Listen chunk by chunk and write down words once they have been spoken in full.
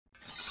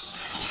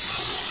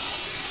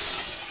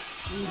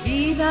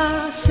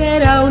Esta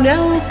será una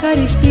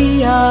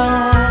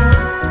Eucaristía,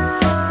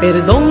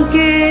 perdón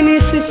que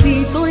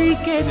necesito y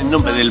que... En el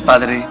nombre del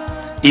Padre,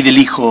 y del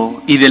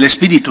Hijo, y del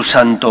Espíritu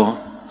Santo.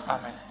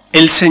 Amén.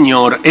 El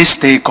Señor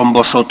esté con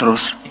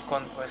vosotros. Y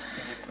con tu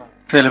espíritu.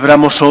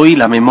 Celebramos hoy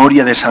la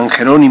memoria de San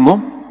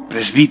Jerónimo,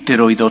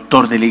 presbítero y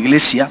doctor de la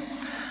Iglesia.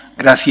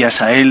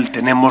 Gracias a él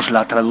tenemos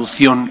la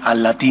traducción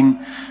al latín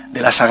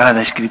de la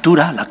Sagrada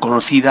Escritura, la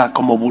conocida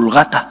como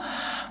Vulgata.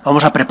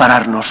 Vamos a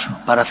prepararnos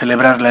para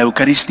celebrar la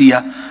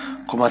Eucaristía,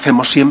 como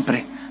hacemos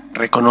siempre,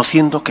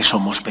 reconociendo que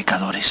somos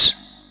pecadores.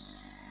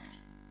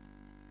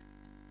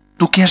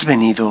 Tú que has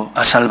venido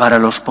a salvar a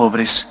los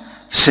pobres,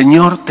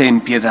 Señor,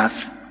 ten piedad.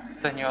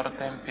 Señor,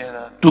 ten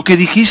piedad. Tú que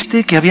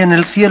dijiste que había en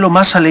el cielo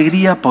más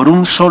alegría por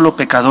un solo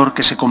pecador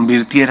que se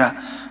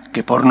convirtiera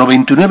que por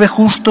 99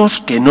 justos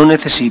que no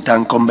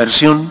necesitan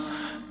conversión,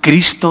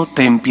 Cristo,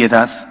 ten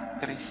piedad.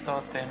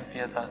 Cristo, ten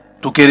piedad.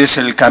 Tú que eres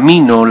el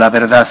camino, la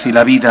verdad y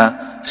la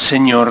vida,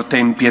 Señor,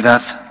 ten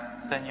piedad.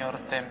 Señor,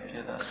 ten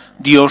piedad.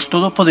 Dios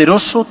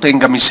Todopoderoso,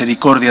 tenga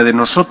misericordia de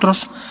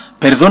nosotros,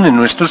 perdone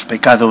nuestros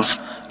pecados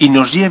y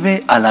nos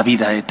lleve a la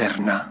vida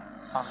eterna.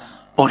 Amén.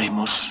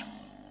 Oremos.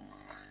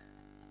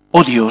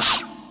 Oh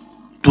Dios,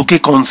 tú que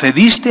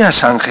concediste a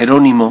San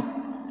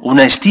Jerónimo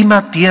una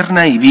estima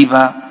tierna y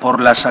viva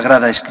por la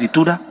Sagrada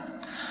Escritura,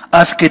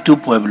 haz que tu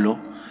pueblo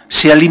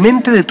se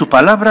alimente de tu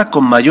palabra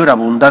con mayor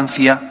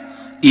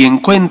abundancia y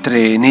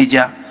encuentre en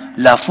ella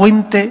la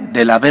fuente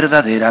de la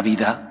verdadera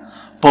vida.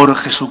 Por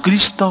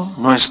Jesucristo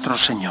nuestro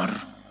Señor.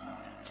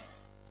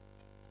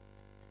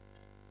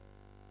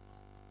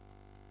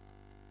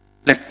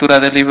 Lectura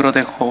del libro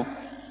de Job.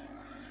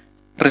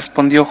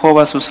 Respondió Job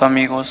a sus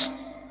amigos: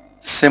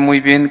 sé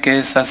muy bien que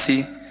es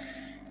así,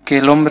 que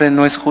el hombre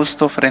no es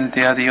justo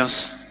frente a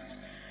Dios.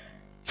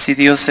 Si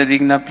Dios se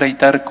digna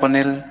pleitar con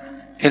él,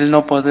 él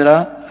no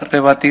podrá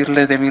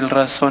rebatirle de 1000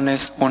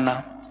 razones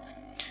una.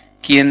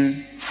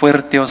 ¿Quién,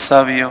 fuerte o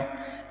sabio,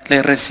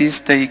 le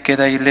resiste y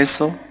queda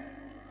ileso?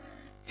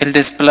 Él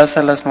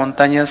desplaza las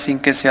montañas sin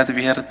que se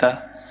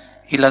advierta,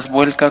 y las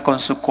vuelca con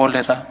su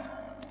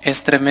cólera.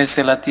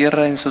 Estremece la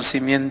tierra en sus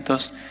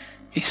cimientos,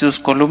 y sus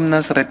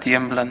columnas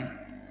retiemblan.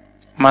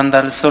 Manda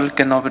al sol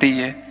que no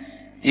brille,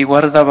 y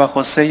guarda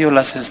bajo sello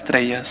las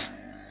estrellas.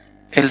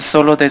 Él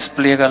solo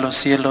despliega los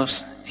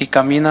cielos y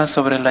camina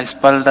sobre la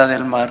espalda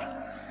del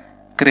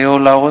mar. Creó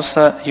la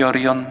Osa y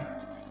Orión,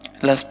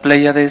 las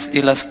Pléyades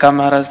y las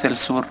cámaras del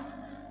sur.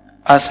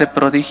 Hace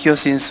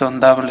prodigios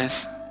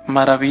insondables,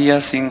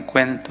 maravillas sin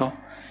cuento.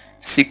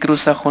 Si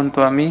cruza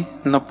junto a mí,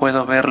 no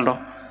puedo verlo.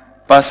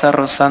 Pasa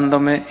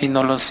rozándome y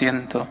no lo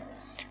siento.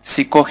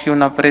 Si coge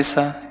una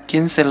presa,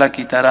 ¿quién se la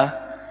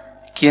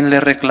quitará? ¿Quién le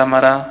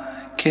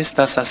reclamará? ¿Qué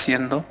estás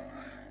haciendo?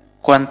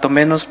 Cuanto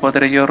menos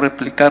podré yo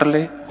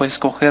replicarle o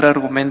escoger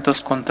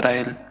argumentos contra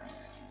él.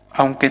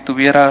 Aunque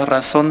tuviera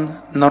razón,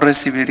 no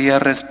recibiría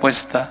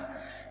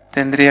respuesta.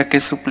 Tendría que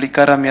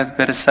suplicar a mi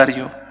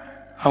adversario.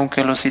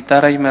 Aunque lo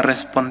citara y me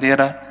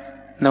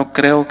respondiera, no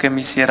creo que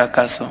me hiciera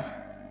caso.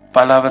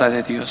 Palabra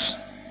de Dios.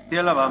 Te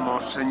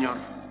alabamos, Señor.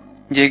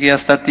 Llegue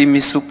hasta ti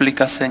mi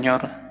súplica,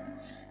 Señor.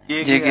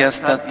 Llegue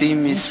hasta ti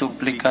mi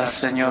súplica,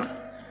 Señor.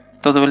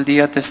 Todo el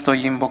día te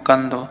estoy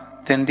invocando,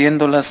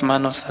 tendiendo las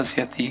manos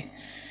hacia ti.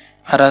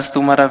 ¿Harás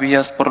tú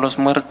maravillas por los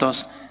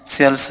muertos?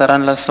 ¿Se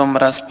alzarán las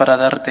sombras para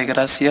darte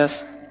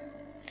gracias?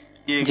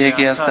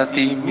 Llegue hasta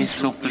ti mi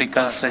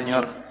súplica,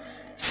 Señor.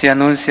 ¿Se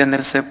anuncia en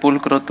el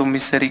sepulcro tu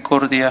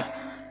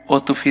misericordia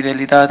o tu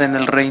fidelidad en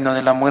el reino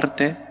de la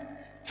muerte?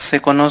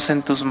 ¿Se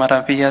conocen tus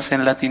maravillas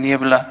en la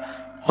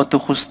tiniebla o tu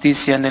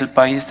justicia en el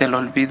país del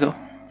olvido?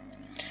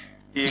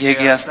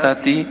 Llegue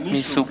hasta ti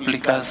mi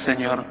súplica,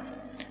 Señor.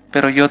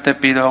 Pero yo te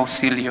pido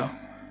auxilio.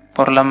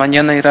 Por la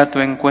mañana irá a tu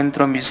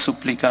encuentro mi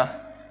súplica.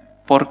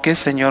 ¿Por qué,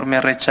 Señor, me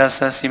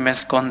rechazas y me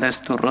escondes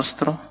tu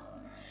rostro?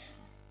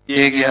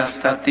 Llegue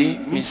hasta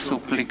ti mi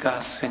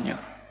súplica, Señor.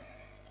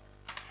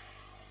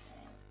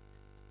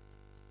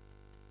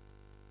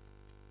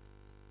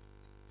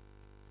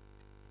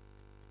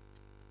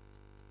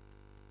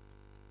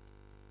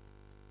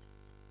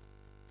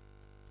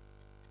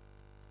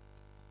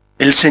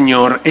 El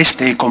Señor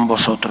esté con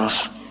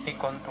vosotros. Y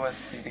con tu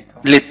espíritu.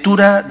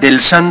 Lectura del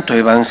Santo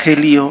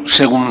Evangelio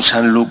según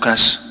San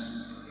Lucas.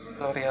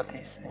 Gloria a ti,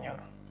 Señor.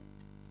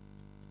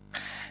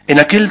 En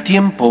aquel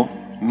tiempo,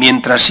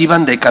 mientras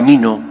iban de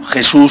camino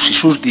Jesús y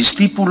sus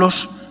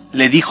discípulos,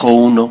 le dijo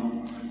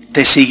uno: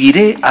 «Te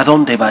seguiré a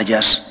donde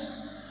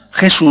vayas».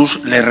 Jesús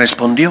le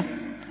respondió: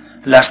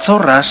 «Las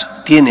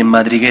zorras tienen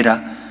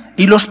madriguera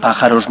y los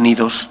pájaros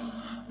nidos,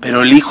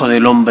 pero el Hijo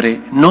del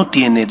Hombre no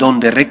tiene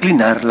dónde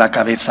reclinar la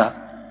cabeza».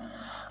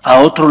 A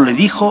otro le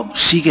dijo: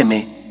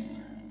 «Sígueme».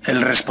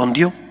 Él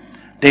respondió: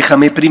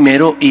 «Déjame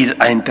primero ir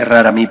a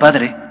enterrar a mi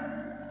padre».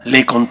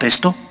 Le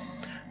contestó: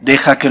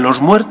 «Deja que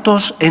los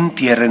muertos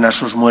entierren a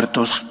sus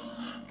muertos.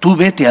 Tú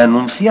vete a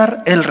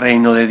anunciar el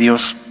reino de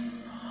Dios».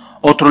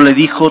 Otro le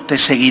dijo: «Te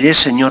seguiré,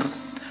 Señor,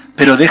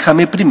 pero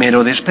déjame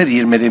primero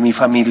despedirme de mi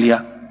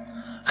familia».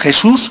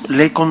 Jesús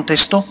le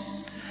contestó: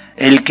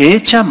 «El que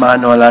echa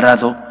mano al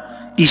arado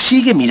y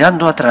sigue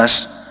mirando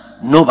atrás,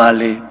 no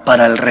vale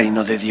para el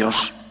reino de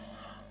Dios.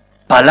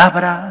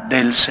 Palabra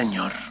del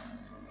Señor.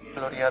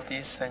 Gloria a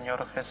ti,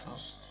 Señor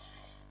Jesús.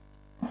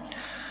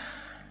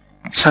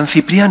 San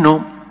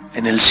Cipriano,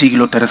 en el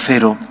siglo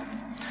III,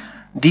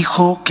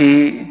 dijo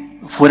que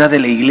fuera de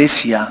la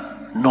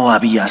Iglesia no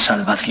había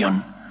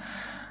salvación.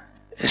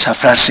 Esa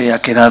frase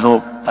ha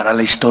quedado para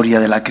la historia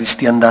de la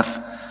cristiandad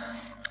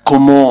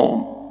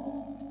como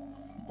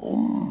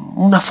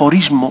un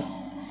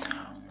aforismo,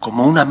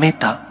 como una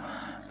meta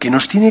que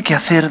nos tiene que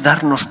hacer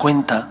darnos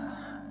cuenta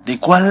de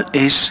cuál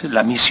es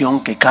la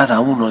misión que cada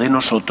uno de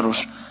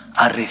nosotros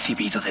ha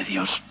recibido de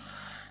Dios.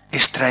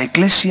 Extra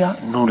ecclesia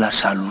nulla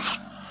salus.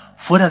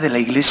 Fuera de la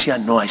Iglesia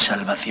no hay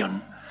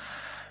salvación.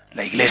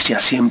 La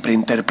Iglesia siempre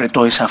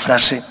interpretó esa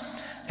frase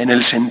en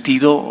el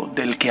sentido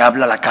del que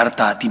habla la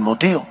carta a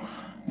Timoteo.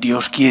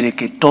 Dios quiere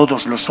que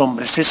todos los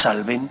hombres se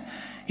salven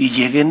y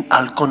lleguen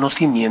al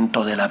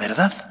conocimiento de la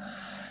verdad.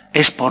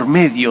 Es por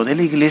medio de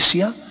la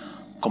Iglesia,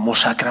 como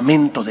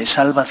sacramento de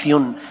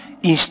salvación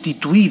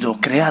instituido,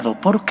 creado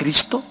por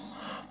Cristo,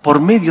 por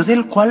medio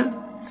del cual,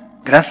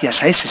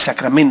 gracias a ese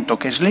sacramento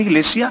que es la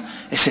Iglesia,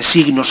 ese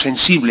signo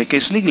sensible que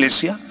es la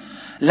Iglesia,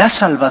 la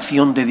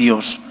salvación de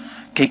Dios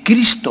que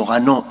Cristo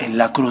ganó en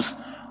la cruz,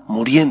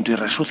 muriendo y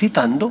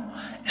resucitando,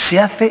 se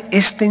hace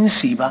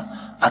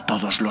extensiva a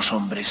todos los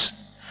hombres.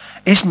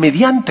 Es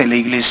mediante la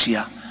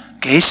Iglesia,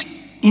 que es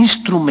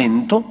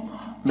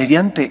instrumento,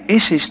 mediante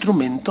ese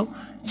instrumento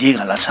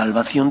llega la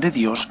salvación de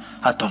Dios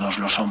a todos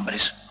los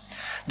hombres.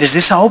 Desde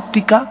esa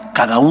óptica,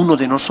 cada uno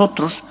de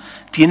nosotros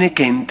tiene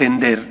que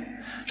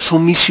entender su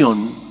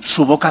misión,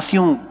 su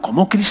vocación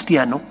como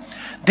cristiano,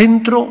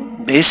 dentro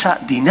de esa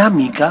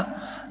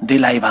dinámica de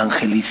la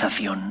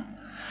evangelización.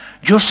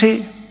 Yo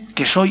sé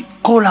que soy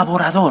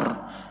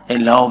colaborador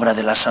en la obra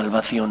de la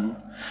salvación.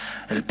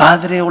 El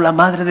padre o la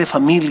madre de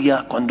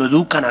familia cuando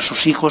educan a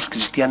sus hijos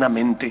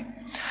cristianamente.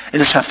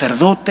 El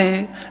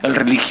sacerdote, el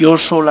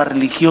religioso, la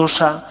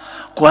religiosa,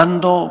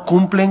 cuando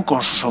cumplen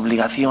con sus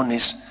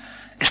obligaciones.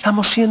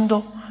 Estamos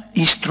siendo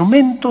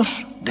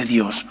instrumentos de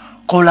Dios,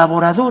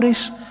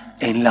 colaboradores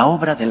en la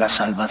obra de la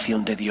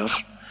salvación de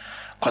Dios.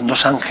 Cuando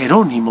San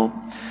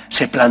Jerónimo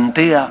se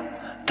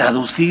plantea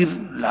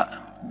traducir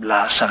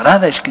la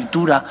Sagrada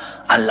Escritura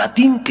al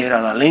latín, que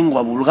era la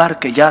lengua vulgar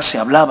que ya se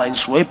hablaba en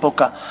su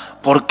época,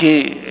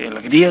 porque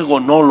el griego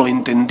no lo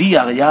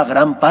entendía ya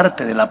gran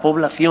parte de la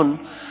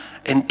población,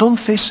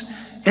 entonces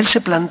él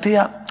se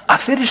plantea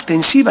hacer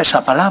extensiva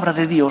esa palabra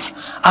de Dios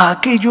a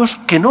aquellos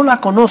que no la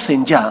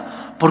conocen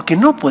ya, porque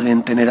no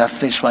pueden tener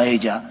acceso a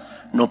ella,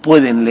 no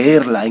pueden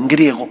leerla en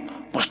griego,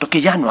 puesto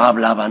que ya no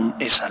hablaban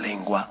esa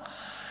lengua.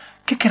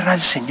 ¿Qué querrá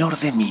el Señor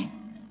de mí?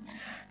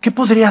 ¿Qué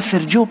podré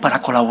hacer yo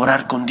para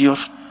colaborar con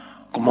Dios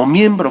como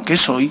miembro que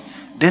soy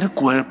del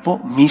cuerpo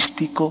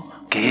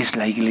místico que es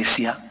la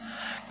Iglesia?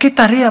 ¿Qué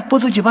tarea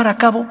puedo llevar a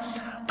cabo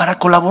para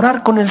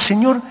colaborar con el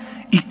Señor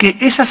y que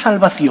esa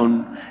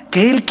salvación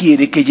que Él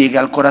quiere que llegue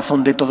al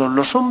corazón de todos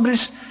los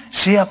hombres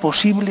sea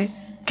posible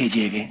que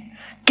llegue?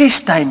 ¿Qué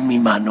está en mi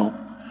mano?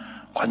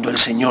 Cuando el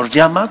Señor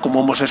llama,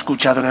 como hemos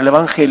escuchado en el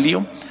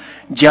Evangelio,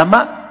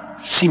 llama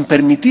sin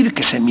permitir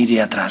que se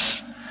mire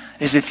atrás.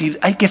 Es decir,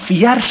 hay que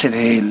fiarse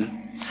de Él.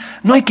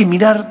 No hay que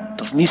mirar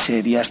tus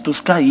miserias,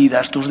 tus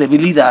caídas, tus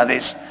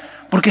debilidades,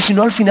 porque si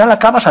no al final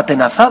acabas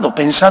atenazado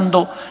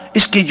pensando,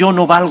 es que yo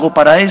no valgo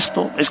para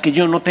esto, es que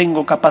yo no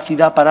tengo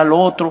capacidad para lo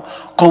otro,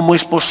 ¿cómo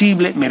es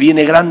posible? Me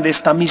viene grande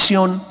esta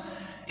misión.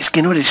 Es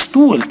que no eres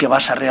tú el que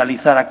vas a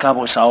realizar a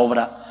cabo esa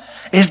obra.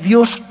 Es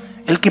Dios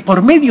el que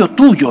por medio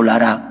tuyo la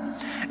hará.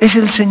 Es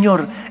el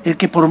Señor el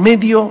que por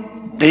medio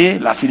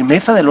de la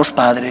firmeza de los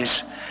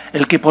padres,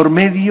 el que por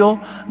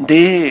medio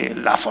de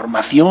la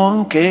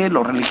formación que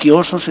los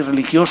religiosos y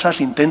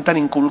religiosas intentan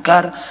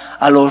inculcar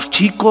a los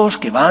chicos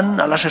que van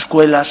a las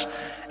escuelas,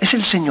 es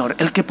el Señor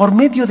el que por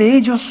medio de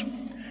ellos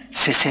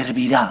se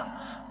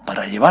servirá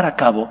para llevar a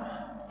cabo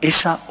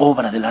esa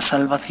obra de la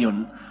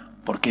salvación,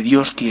 porque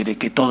Dios quiere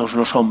que todos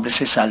los hombres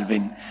se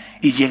salven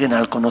y lleguen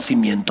al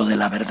conocimiento de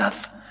la verdad.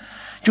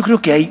 Yo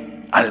creo que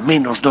hay al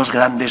menos dos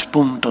grandes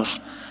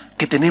puntos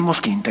que tenemos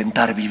que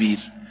intentar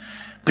vivir.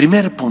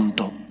 Primer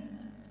punto: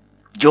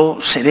 yo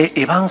seré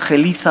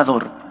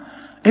evangelizador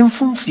en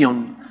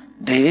función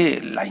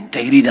de la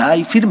integridad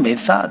y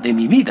firmeza de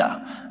mi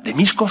vida, de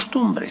mis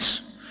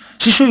costumbres.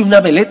 Si soy una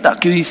veleta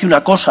que hoy dice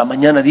una cosa,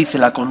 mañana dice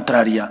la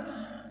contraria,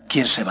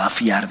 ¿quién se va a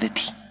fiar de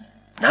ti?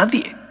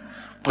 Nadie.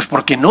 Pues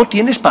porque no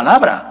tienes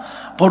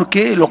palabra,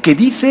 porque lo que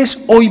dices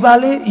hoy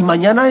vale y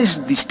mañana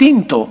es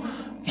distinto.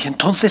 Y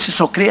entonces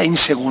eso crea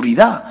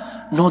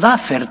inseguridad, no da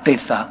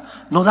certeza,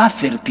 no da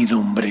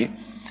certidumbre.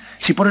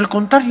 Si por el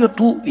contrario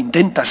tú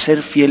intentas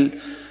ser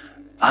fiel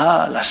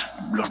a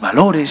los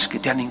valores que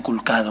te han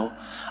inculcado,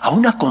 a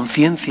una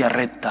conciencia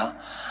recta,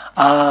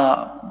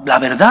 a la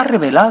verdad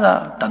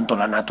revelada, tanto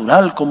la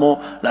natural como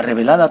la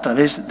revelada a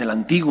través del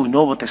Antiguo y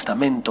Nuevo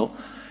Testamento,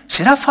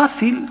 será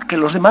fácil que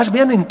los demás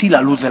vean en ti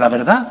la luz de la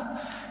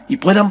verdad y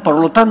puedan, por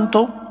lo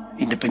tanto,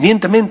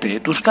 independientemente de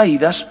tus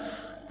caídas,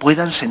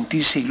 puedan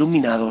sentirse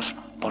iluminados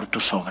por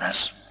tus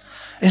obras.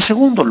 En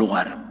segundo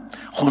lugar,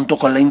 junto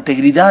con la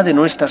integridad de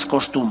nuestras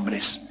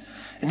costumbres.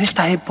 En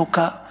esta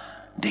época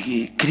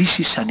de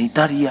crisis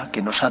sanitaria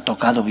que nos ha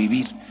tocado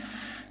vivir,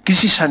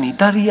 crisis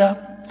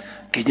sanitaria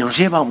que nos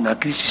lleva a una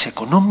crisis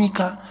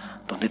económica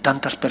donde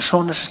tantas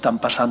personas están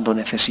pasando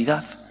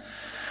necesidad,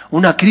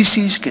 una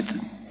crisis que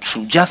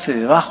subyace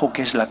debajo,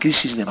 que es la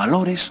crisis de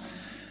valores.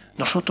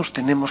 Nosotros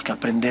tenemos que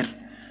aprender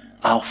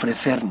a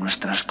ofrecer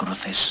nuestras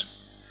cruces.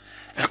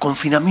 El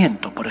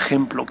confinamiento, por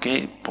ejemplo,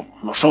 que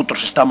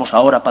nosotros estamos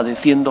ahora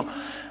padeciendo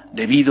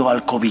debido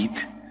al COVID,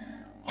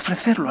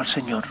 ofrecerlo al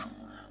Señor,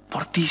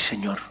 por ti,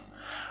 Señor,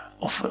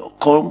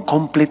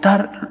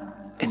 completar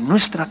en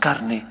nuestra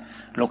carne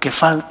lo que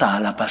falta a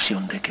la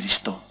pasión de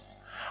Cristo.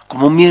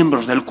 Como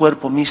miembros del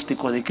cuerpo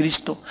místico de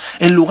Cristo,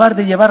 en lugar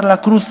de llevar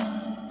la cruz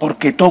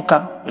porque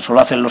toca, eso lo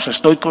hacen los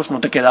estoicos, no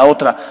te queda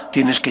otra,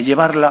 tienes que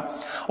llevarla,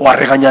 o a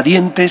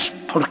regañadientes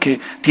porque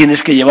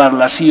tienes que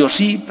llevarla sí o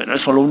sí, pero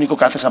eso lo único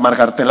que hace es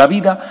amargarte la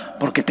vida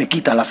porque te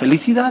quita la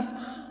felicidad,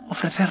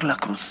 ofrecer la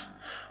cruz.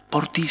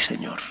 Por ti,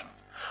 Señor,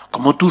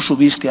 como tú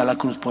subiste a la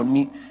cruz por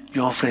mí,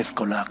 yo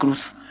ofrezco la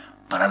cruz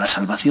para la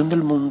salvación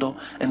del mundo,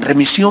 en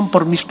remisión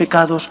por mis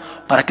pecados,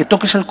 para que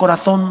toques el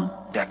corazón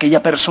de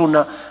aquella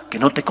persona que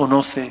no te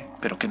conoce,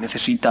 pero que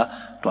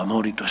necesita tu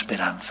amor y tu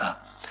esperanza.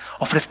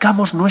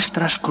 Ofrezcamos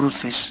nuestras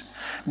cruces,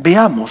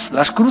 veamos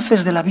las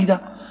cruces de la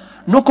vida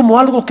no como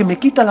algo que me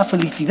quita la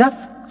felicidad,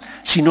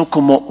 sino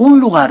como un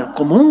lugar,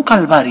 como un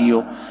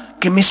calvario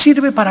que me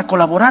sirve para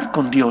colaborar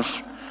con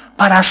Dios,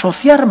 para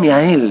asociarme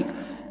a Él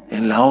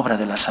en la obra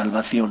de la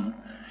salvación.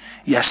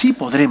 Y así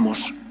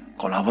podremos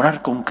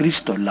colaborar con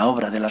Cristo en la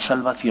obra de la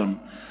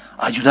salvación,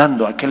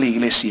 ayudando a que la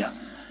Iglesia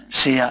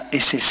sea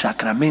ese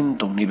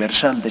sacramento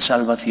universal de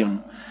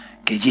salvación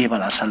que lleva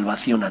la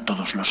salvación a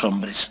todos los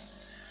hombres.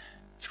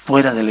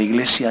 Fuera de la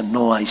Iglesia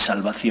no hay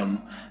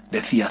salvación,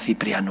 decía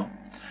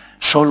Cipriano.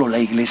 Solo la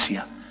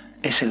Iglesia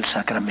es el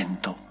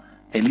sacramento,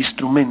 el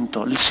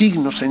instrumento, el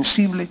signo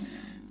sensible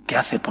que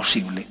hace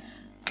posible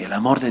que el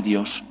amor de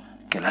Dios,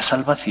 que la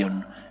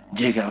salvación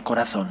llegue al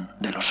corazón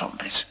de los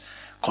hombres.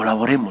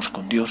 Colaboremos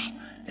con Dios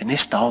en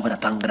esta obra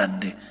tan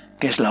grande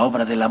que es la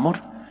obra del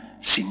amor.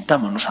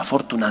 Sintámonos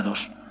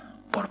afortunados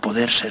por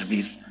poder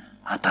servir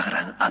a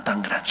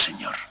tan gran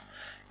Señor.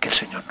 Que el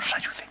Señor nos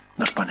ayude.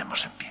 Nos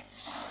ponemos en pie.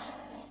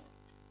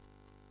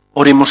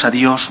 Oremos a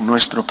Dios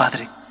nuestro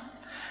Padre.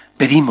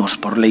 Pedimos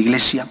por la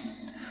Iglesia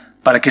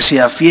para que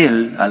sea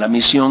fiel a la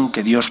misión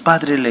que Dios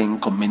Padre le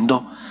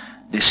encomendó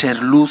de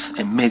ser luz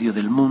en medio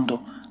del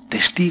mundo,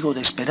 testigo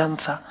de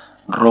esperanza.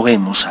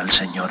 Roguemos al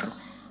Señor.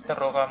 Te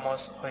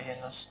rogamos,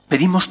 óyenos.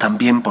 Pedimos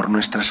también por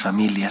nuestras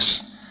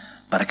familias,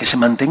 para que se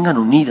mantengan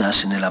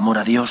unidas en el amor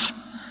a Dios,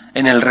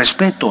 en el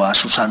respeto a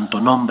su santo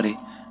nombre.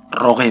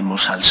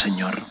 Roguemos al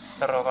Señor.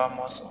 Te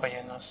rogamos,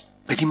 óyenos.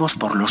 Pedimos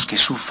por los que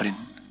sufren.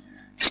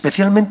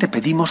 Especialmente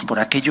pedimos por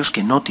aquellos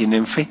que no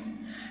tienen fe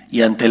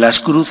y ante las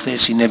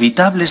cruces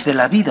inevitables de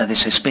la vida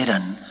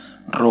desesperan.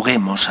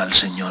 Roguemos al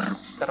Señor.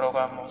 Te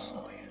rogamos,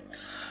 óyenos.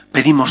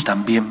 Pedimos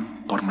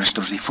también por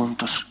nuestros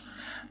difuntos,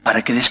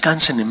 para que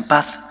descansen en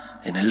paz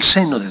en el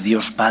seno de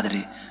Dios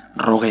Padre.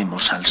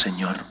 Roguemos al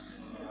Señor.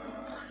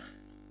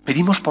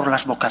 Pedimos por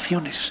las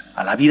vocaciones,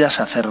 a la vida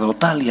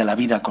sacerdotal y a la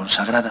vida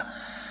consagrada,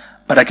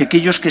 para que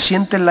aquellos que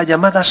sienten la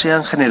llamada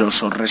sean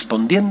generosos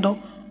respondiendo.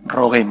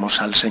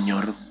 Roguemos al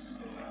Señor.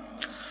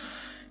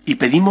 Y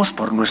pedimos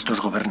por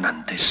nuestros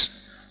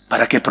gobernantes,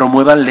 para que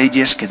promuevan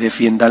leyes que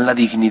defiendan la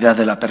dignidad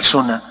de la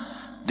persona,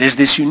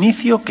 desde su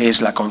inicio, que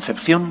es la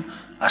concepción,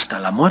 hasta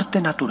la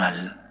muerte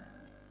natural.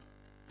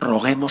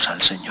 Roguemos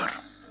al Señor.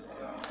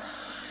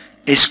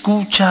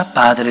 Escucha,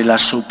 Padre,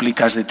 las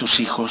súplicas de tus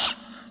hijos,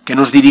 que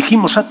nos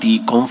dirigimos a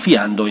ti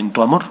confiando en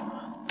tu amor.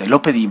 Te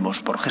lo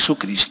pedimos por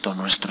Jesucristo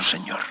nuestro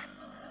Señor.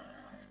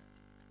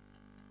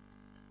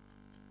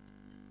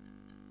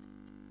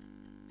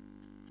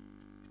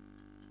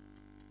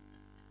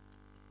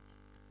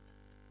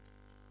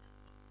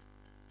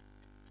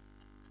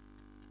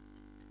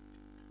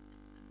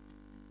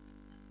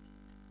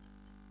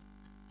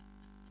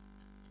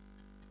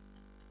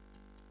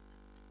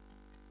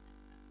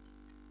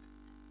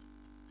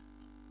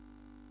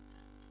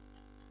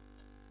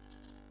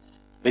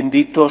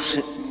 Bendito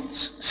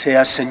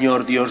seas,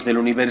 Señor Dios del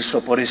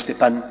universo, por este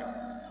pan,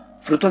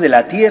 fruto de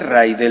la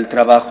tierra y del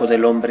trabajo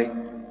del hombre,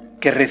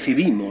 que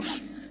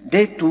recibimos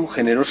de tu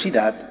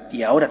generosidad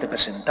y ahora te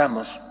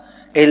presentamos.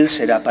 Él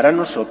será para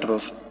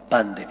nosotros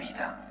pan de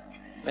vida.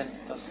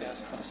 Bendito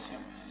seas por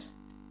siempre.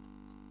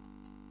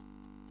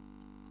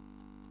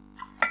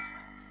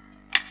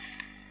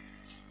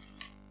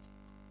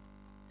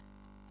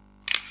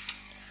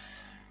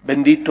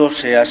 Bendito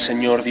seas,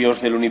 Señor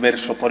Dios del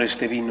universo, por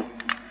este vino,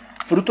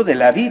 fruto de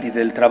la vid y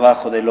del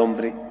trabajo del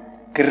hombre,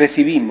 que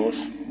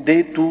recibimos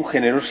de tu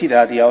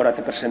generosidad y ahora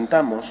te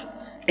presentamos.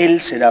 Él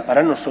será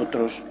para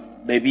nosotros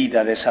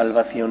bebida de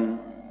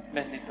salvación.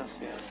 Bendito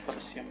seas por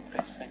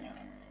siempre, Señor.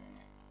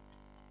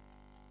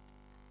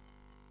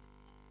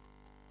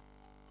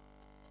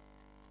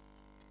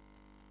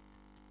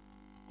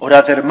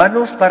 Orad,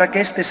 hermanos, para que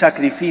este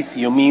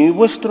sacrificio mío y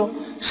vuestro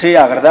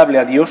sea agradable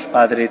a Dios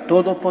Padre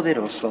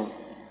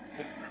Todopoderoso.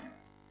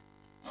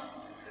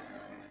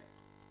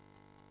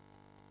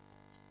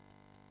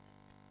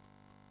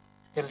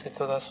 el de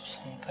toda su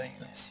santa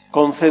Iglesia.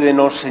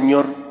 Concédenos,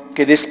 Señor,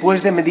 que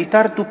después de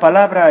meditar tu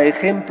palabra a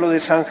ejemplo de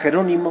San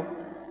Jerónimo,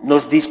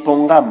 nos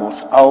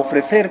dispongamos a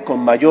ofrecer con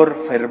mayor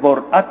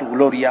fervor a tu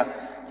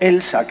gloria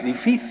el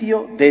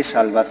sacrificio de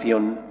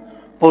salvación.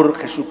 Por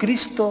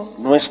Jesucristo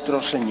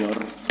nuestro Señor.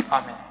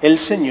 Amén. El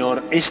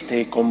Señor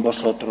esté con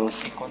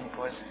vosotros. Y con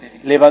tu espíritu.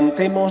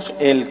 Levantemos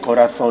el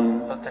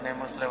corazón. Lo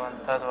tenemos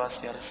levantado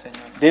hacia el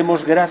Señor.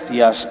 Demos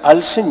gracias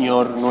al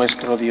Señor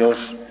nuestro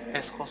Dios.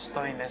 Es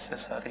justo y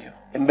necesario.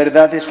 En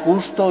verdad es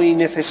justo y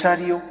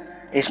necesario,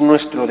 es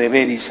nuestro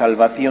deber y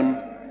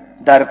salvación,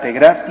 darte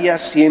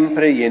gracias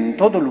siempre y en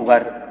todo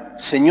lugar,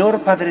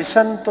 Señor Padre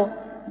Santo,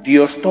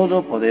 Dios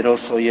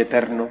Todopoderoso y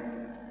Eterno,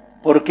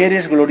 porque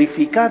eres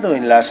glorificado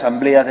en la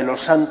asamblea de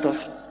los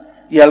santos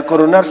y al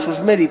coronar sus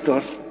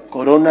méritos,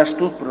 coronas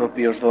tus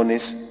propios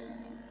dones.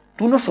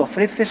 Tú nos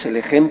ofreces el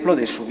ejemplo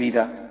de su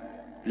vida,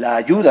 la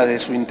ayuda de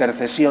su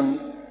intercesión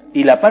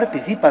y la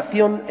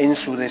participación en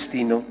su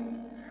destino,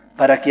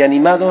 para que,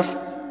 animados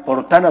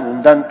por tan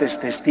abundantes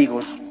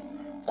testigos,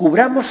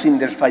 cubramos sin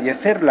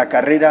desfallecer la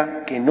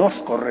carrera que nos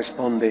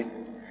corresponde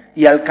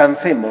y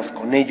alcancemos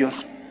con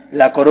ellos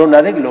la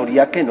corona de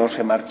gloria que no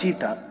se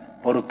marchita,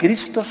 por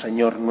Cristo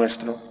Señor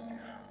nuestro.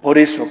 Por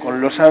eso,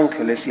 con los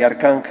ángeles y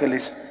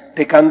arcángeles,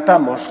 te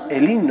cantamos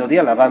el himno de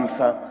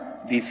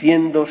alabanza,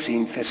 diciendo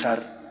sin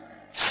cesar: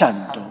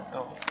 Santo,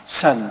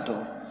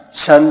 Santo,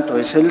 Santo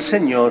es el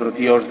Señor,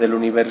 Dios del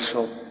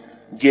universo.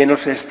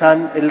 Llenos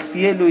están el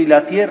cielo y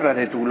la tierra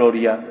de tu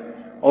gloria.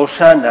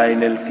 Hosana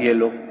en el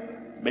cielo.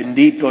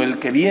 Bendito el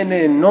que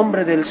viene en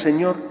nombre del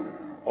Señor.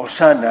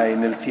 Hosana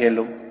en el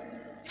cielo.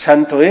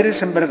 Santo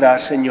eres en verdad,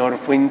 Señor,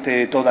 fuente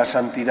de toda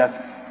santidad.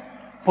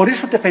 Por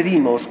eso te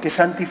pedimos que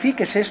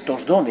santifiques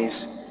estos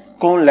dones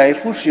con la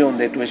efusión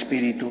de tu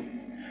Espíritu,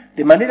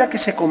 de manera que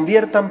se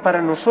conviertan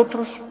para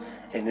nosotros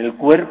en el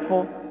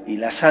cuerpo y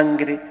la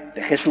sangre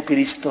de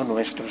Jesucristo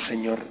nuestro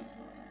Señor,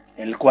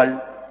 el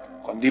cual,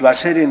 cuando iba a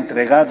ser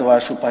entregado a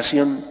su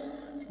pasión,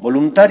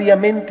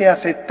 voluntariamente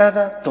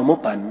aceptada, tomó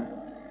pan,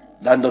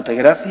 dándote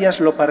gracias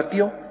lo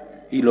partió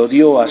y lo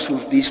dio a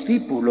sus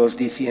discípulos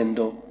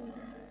diciendo: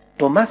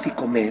 Tomad y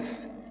comed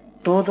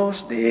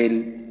todos de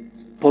él,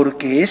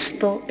 porque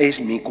esto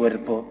es mi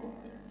cuerpo,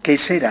 que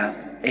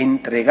será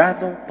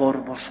entregado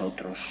por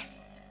vosotros.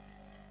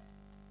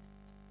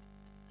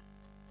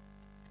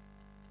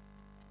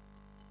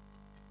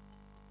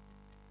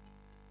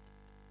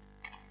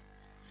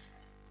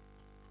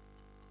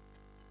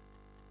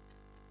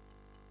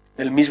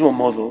 Del mismo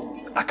modo,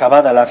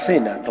 acabada la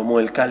cena, tomó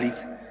el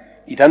cáliz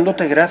y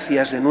dándote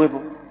gracias de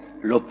nuevo,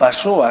 lo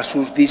pasó a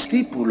sus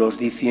discípulos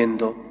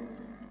diciendo: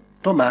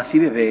 Tomad y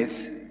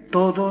bebed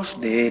todos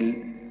de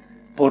él,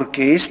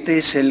 porque este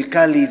es el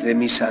cáliz de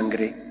mi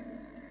sangre,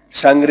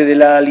 sangre de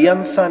la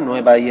alianza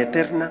nueva y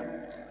eterna,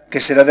 que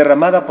será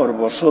derramada por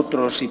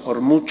vosotros y por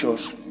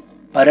muchos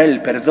para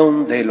el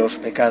perdón de los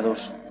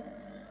pecados.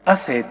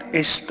 Haced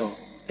esto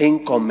en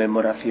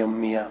conmemoración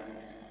mía.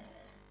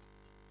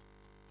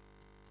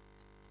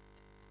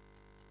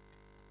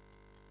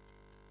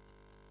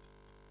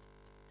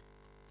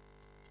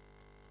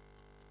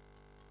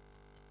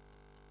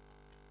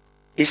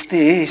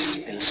 Este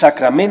es el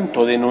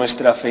sacramento de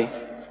nuestra fe.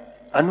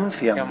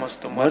 Anunciamos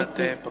tu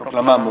muerte,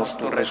 proclamamos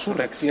tu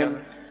resurrección.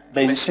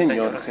 Ven,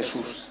 Señor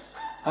Jesús.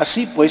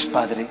 Así pues,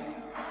 Padre,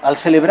 al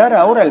celebrar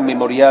ahora el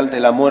memorial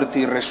de la muerte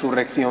y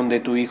resurrección de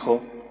tu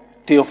Hijo,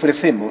 te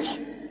ofrecemos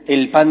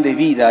el pan de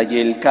vida y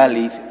el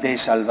cáliz de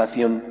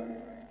salvación,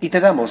 y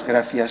te damos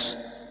gracias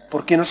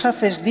porque nos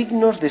haces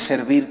dignos de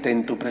servirte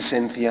en tu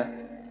presencia.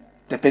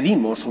 Te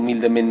pedimos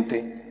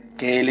humildemente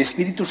que el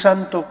Espíritu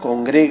Santo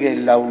congregue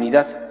en la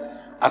unidad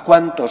a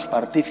cuantos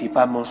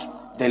participamos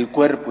del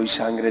cuerpo y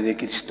sangre de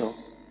Cristo.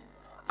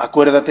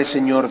 Acuérdate,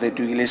 Señor, de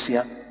tu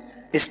Iglesia,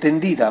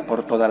 extendida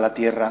por toda la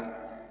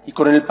tierra, y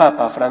con el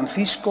Papa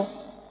Francisco,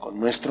 con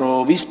nuestro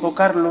Obispo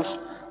Carlos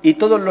y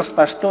todos los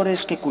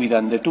pastores que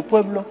cuidan de tu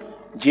pueblo,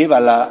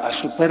 llévala a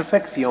su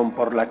perfección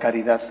por la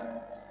caridad.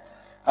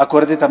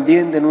 Acuerde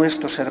también de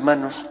nuestros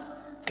hermanos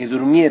que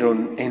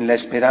durmieron en la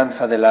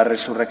esperanza de la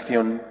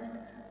resurrección,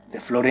 de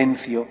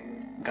Florencio,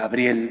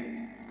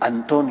 Gabriel,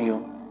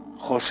 Antonio,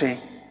 José,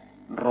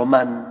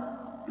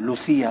 Román,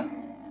 Lucía,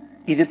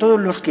 y de todos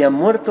los que han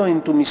muerto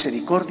en tu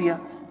misericordia,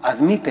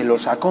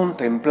 admítelos a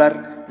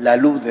contemplar la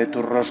luz de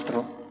tu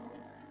rostro.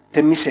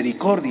 Ten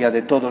misericordia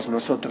de todos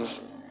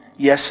nosotros,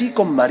 y así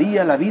con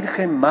María la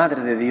Virgen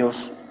Madre de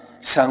Dios,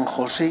 San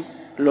José,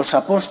 los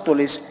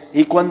apóstoles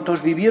y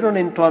cuantos vivieron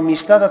en tu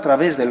amistad a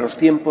través de los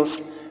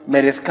tiempos,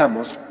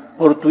 merezcamos,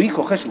 por tu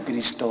Hijo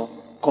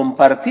Jesucristo,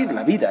 compartir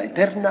la vida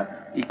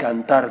eterna y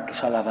cantar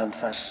tus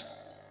alabanzas.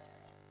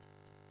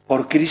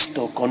 Por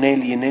Cristo, con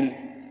Él y en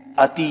Él,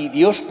 a ti,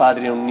 Dios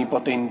Padre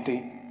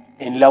Omnipotente,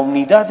 en la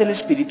unidad del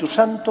Espíritu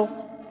Santo,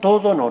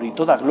 todo honor y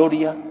toda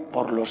gloria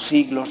por los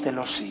siglos de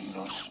los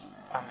siglos.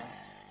 Amén.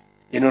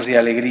 Llenos de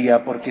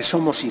alegría porque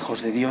somos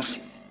hijos de Dios,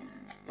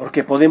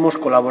 porque podemos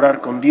colaborar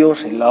con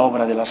Dios en la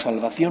obra de la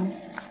salvación,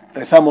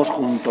 rezamos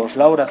juntos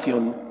la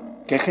oración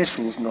que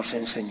Jesús nos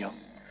enseñó.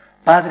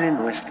 Padre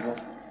nuestro,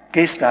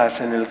 que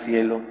estás en el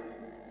cielo,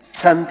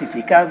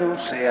 santificado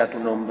sea tu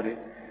nombre.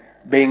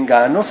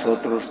 Venga a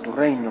nosotros tu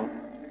reino.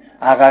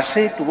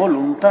 Hágase tu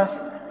voluntad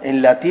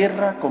en la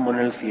tierra como en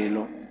el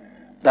cielo.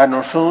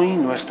 Danos hoy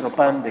nuestro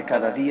pan de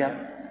cada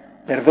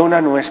día.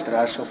 Perdona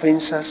nuestras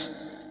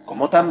ofensas,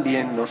 como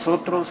también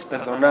nosotros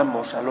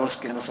perdonamos a los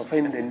que nos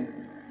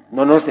ofenden.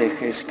 No nos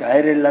dejes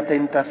caer en la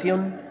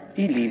tentación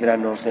y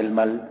líbranos del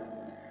mal.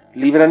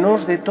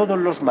 Líbranos de todos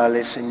los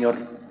males, Señor,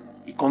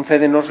 y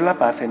concédenos la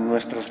paz en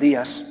nuestros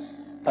días,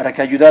 para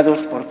que,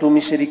 ayudados por tu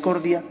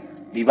misericordia,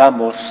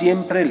 vivamos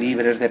siempre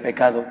libres de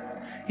pecado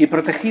y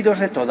protegidos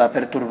de toda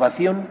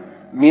perturbación,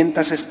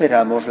 mientras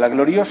esperamos la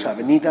gloriosa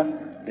venida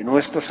de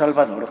nuestro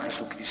Salvador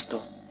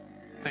Jesucristo.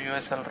 Tuyo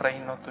es el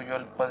reino, tuyo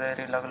el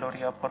poder y la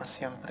gloria por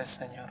siempre,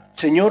 Señor.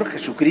 Señor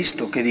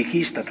Jesucristo, que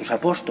dijiste a tus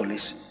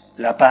apóstoles: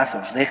 la paz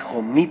os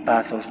dejo, mi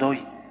paz os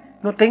doy.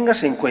 No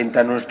tengas en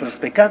cuenta nuestros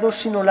pecados,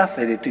 sino la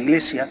fe de tu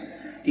Iglesia,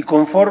 y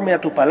conforme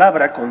a tu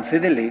palabra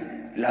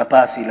concédele la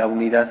paz y la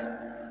unidad.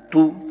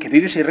 Tú, que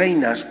vives y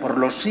reinas por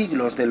los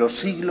siglos de los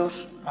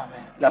siglos, Amén.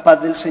 la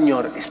paz del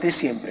Señor esté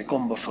siempre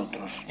con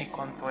vosotros. Y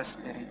con tu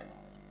espíritu.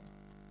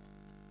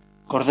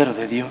 Cordero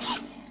de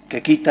Dios,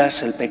 que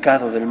quitas el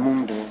pecado del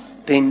mundo,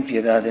 ten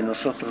piedad de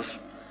nosotros.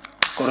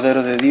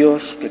 Cordero de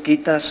Dios, que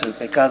quitas el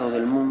pecado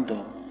del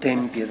mundo,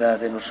 ten piedad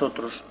de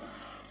nosotros.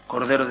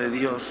 Cordero de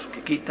Dios,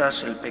 que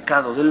quitas el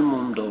pecado del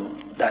mundo,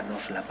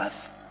 danos la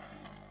paz.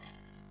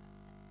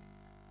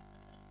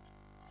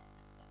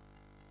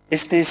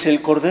 Este es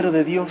el Cordero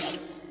de Dios,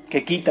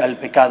 que quita el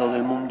pecado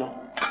del mundo.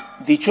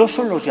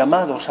 Dichosos los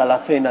llamados a la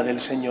cena del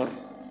Señor.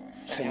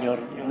 Señor,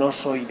 no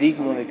soy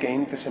digno de que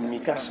entres en mi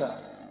casa,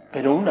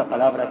 pero una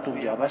palabra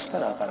tuya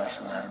bastará para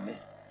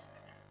sanarme.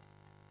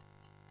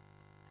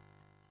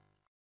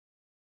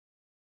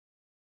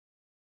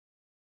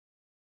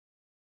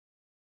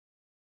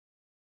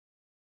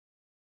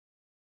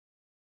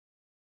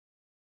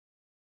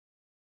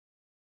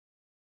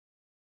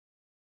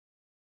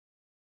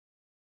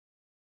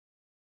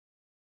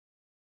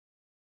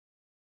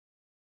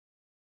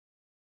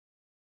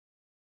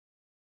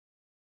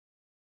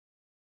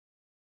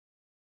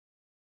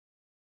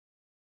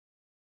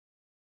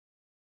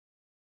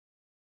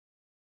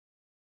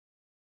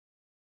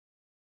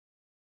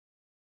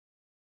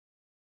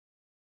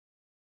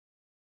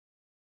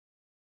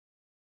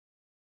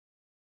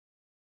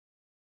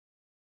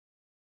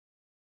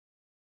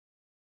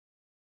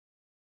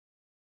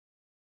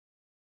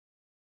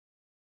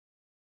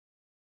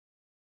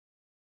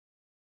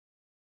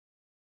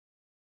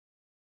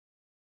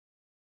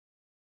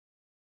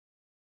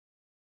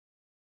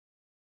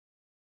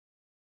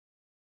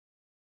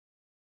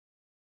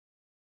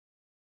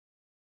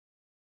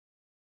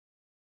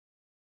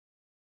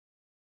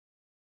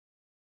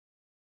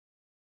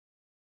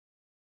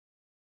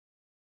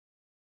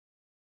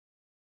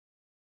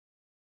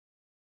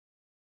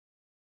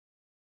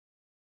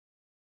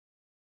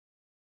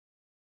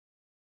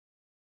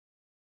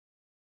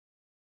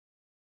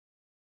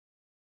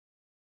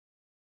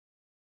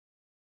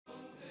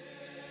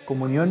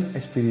 Comunión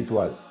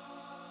espiritual.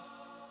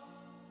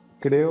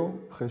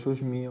 Creo,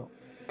 Jesús mío,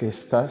 que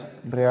estás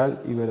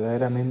real y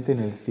verdaderamente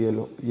en el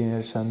cielo y en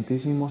el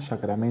santísimo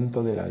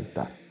sacramento del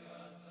altar.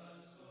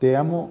 Te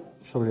amo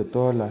sobre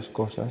todas las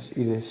cosas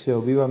y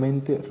deseo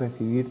vivamente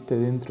recibirte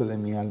dentro de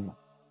mi alma.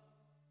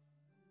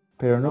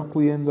 Pero no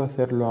pudiendo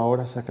hacerlo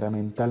ahora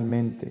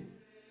sacramentalmente,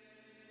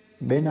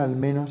 ven al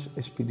menos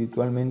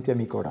espiritualmente a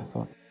mi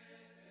corazón.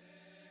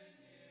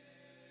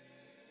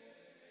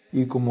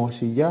 Y como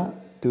si ya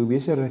te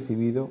hubiese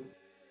recibido,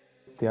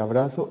 te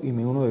abrazo y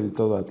me uno del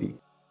todo a ti.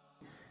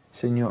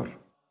 Señor,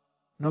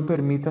 no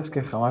permitas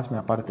que jamás me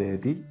aparte de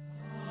ti.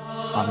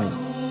 Amén.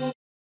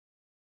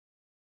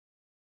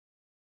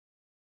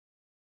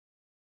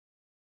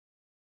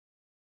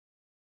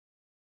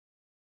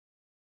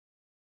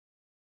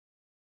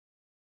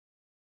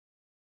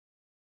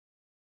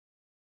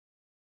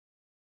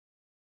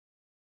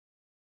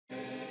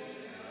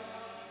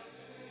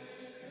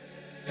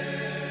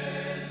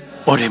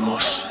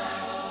 Oremos.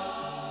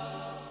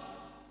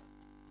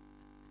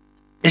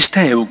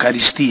 Esta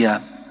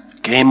Eucaristía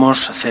que hemos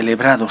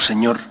celebrado,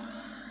 Señor,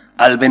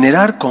 al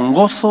venerar con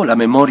gozo la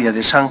memoria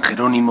de San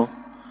Jerónimo,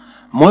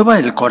 mueva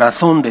el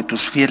corazón de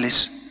tus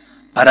fieles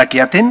para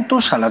que,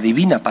 atentos a la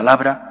divina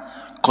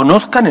palabra,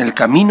 conozcan el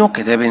camino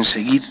que deben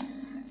seguir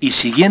y,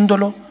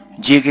 siguiéndolo,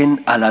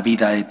 lleguen a la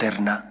vida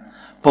eterna.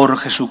 Por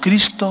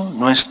Jesucristo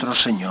nuestro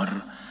Señor.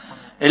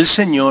 El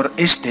Señor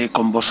esté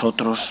con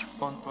vosotros.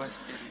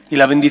 Y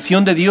la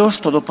bendición de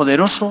Dios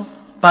Todopoderoso,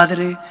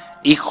 Padre,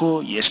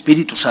 Hijo y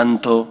Espíritu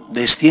Santo,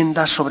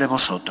 descienda sobre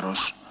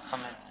vosotros.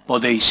 Amén.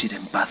 Podéis ir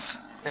en paz.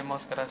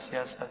 Demos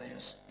gracias a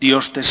Dios.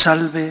 Dios te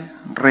salve,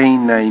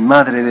 Reina y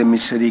Madre de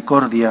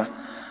misericordia,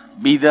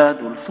 vida,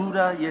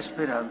 dulzura y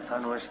esperanza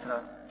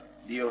nuestra.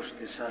 Dios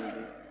te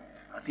salve.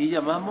 A ti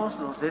llamamos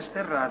los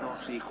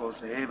desterrados hijos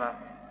de Eva.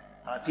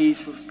 A ti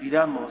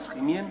suspiramos,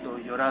 gimiendo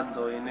y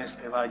llorando en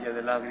este valle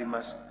de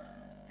lágrimas.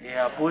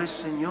 Ea pues,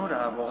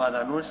 Señora,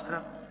 abogada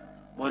nuestra,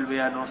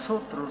 Vuelve a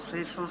nosotros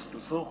esos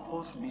tus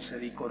ojos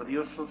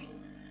misericordiosos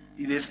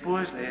y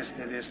después de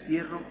este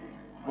destierro,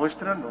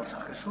 muéstranos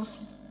a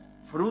Jesús,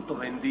 fruto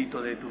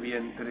bendito de tu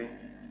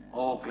vientre,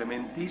 oh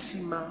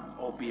clementísima,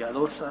 oh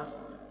piadosa,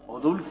 oh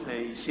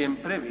dulce y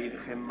siempre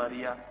Virgen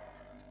María.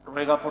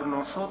 Ruega por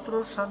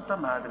nosotros, Santa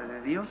Madre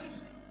de Dios,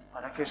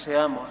 para que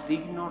seamos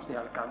dignos de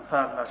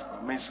alcanzar las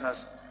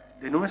promesas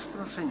de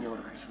nuestro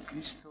Señor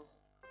Jesucristo.